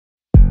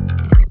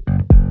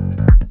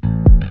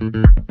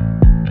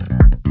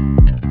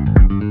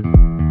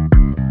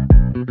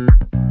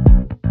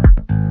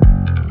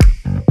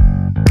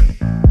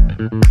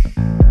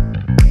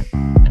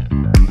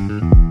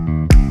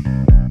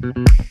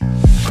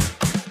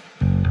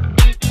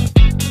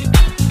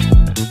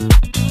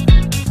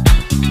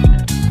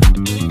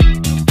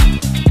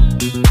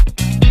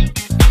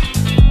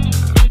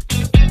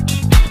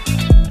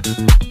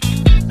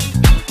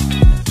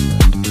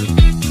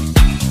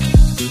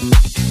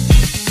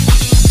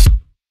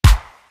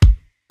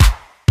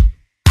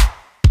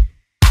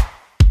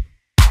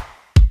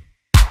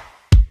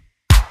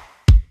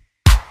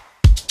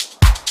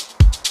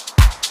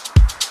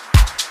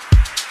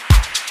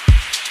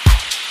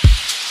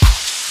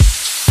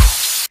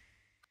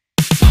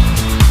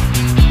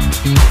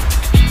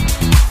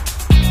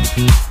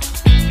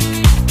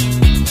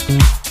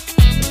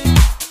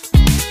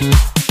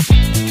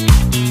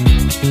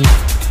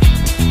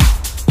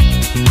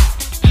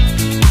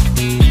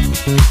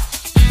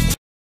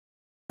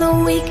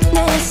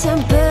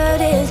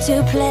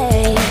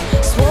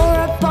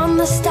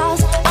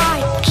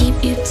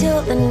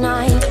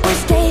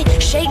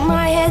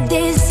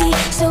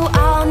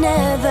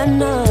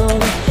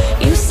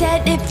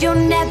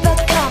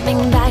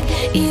coming back.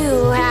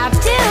 You have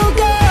to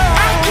go.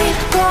 I keep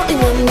calling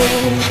your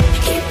name,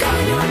 keep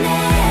calling your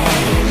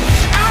name.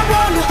 I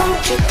wanna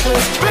hold you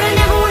close, but I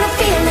never wanna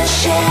feel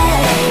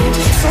ashamed.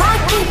 So I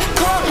keep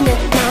calling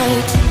at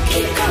night,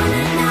 keep calling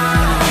at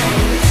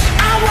night.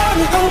 I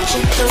wanna hold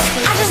you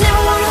close.